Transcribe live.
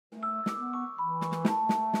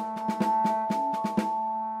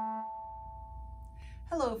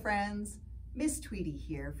friends, Miss Tweetie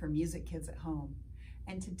here for Music Kids at Home,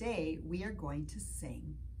 and today we are going to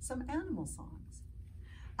sing some animal songs.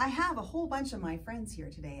 I have a whole bunch of my friends here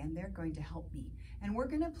today and they're going to help me, and we're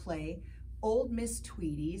going to play Old Miss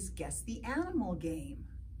Tweetie's Guess the Animal game.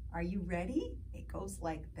 Are you ready? It goes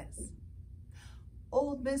like this.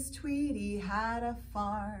 Old Miss Tweetie had a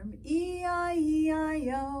farm,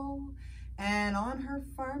 E-I-E-I-O, and on her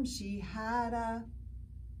farm she had a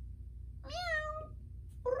meow,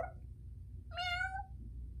 meow,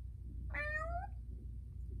 meow.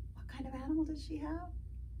 What kind of animal did she have?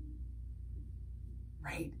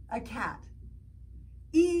 Right, a cat.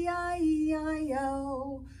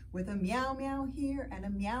 E-I-E-I-O, with a meow meow here and a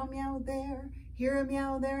meow meow there. Here a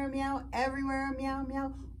meow, there a meow, everywhere a meow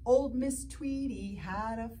meow. Old Miss Tweetie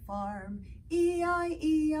had a farm,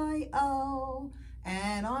 E-I-E-I-O,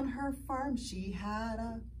 and on her farm she had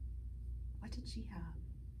a, what did she have?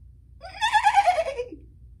 Neigh!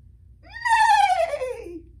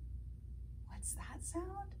 Neigh! What's that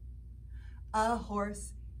sound? A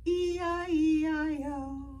horse,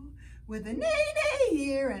 E-I-E-I-O, with a neigh neigh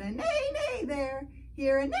here and a neigh neigh there.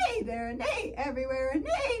 Here a neigh, there a neigh, everywhere a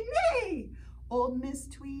neigh neigh. Old Miss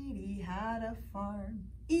Tweetie had a farm,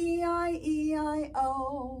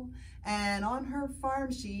 E-I-E-I-O, and on her farm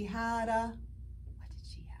she had a, what did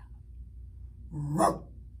she have?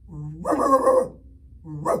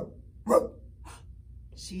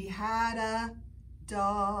 She had a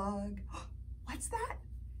dog. What's that?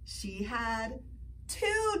 She had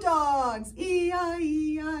two dogs,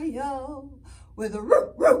 E-I-E-I-O, with a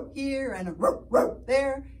roo roo here and a roo roo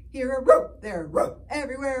there. Here a roo, there a roo,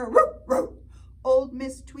 everywhere a roo roo. Old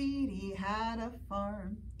Miss Tweetie had a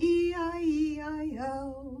farm,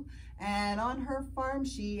 E-I-E-I-O, and on her farm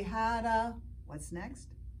she had a, what's next?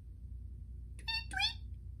 Tweet, tweet,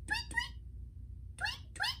 tweet, tweet,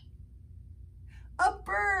 tweet, tweet. A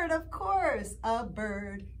bird, of course, a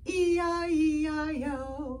bird,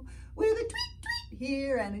 E-I-E-I-O, with a tweet, tweet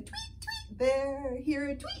here and a tweet, tweet there. Here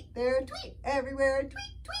a tweet, there a tweet, everywhere a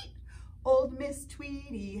tweet, tweet. Old Miss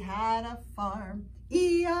Tweetie had a farm,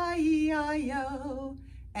 E-I-E-I-O,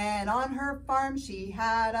 and on her farm she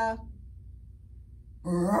had a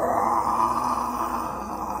roar.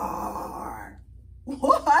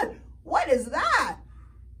 What? What is that?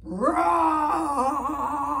 Roar.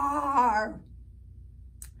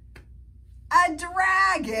 A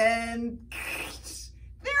dragon.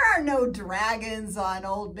 There are no dragons on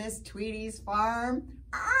Old Miss Tweetie's farm.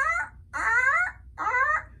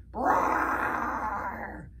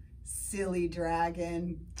 Roar. Silly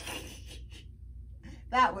dragon.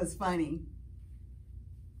 That was funny.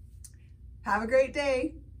 Have a great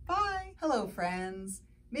day. Bye. Hello, friends.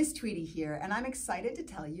 Miss Tweetie here, and I'm excited to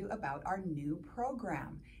tell you about our new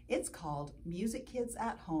program. It's called Music Kids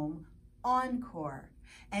at Home Encore,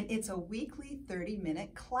 and it's a weekly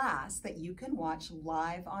 30-minute class that you can watch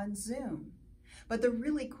live on Zoom. But the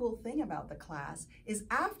really cool thing about the class is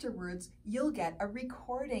afterwards, you'll get a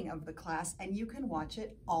recording of the class and you can watch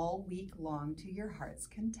it all week long to your heart's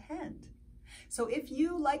content. So if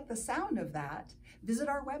you like the sound of that, visit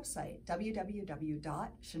our website,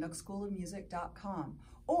 www.chinookschoolofmusic.com,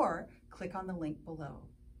 or click on the link below.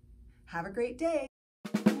 Have a great day.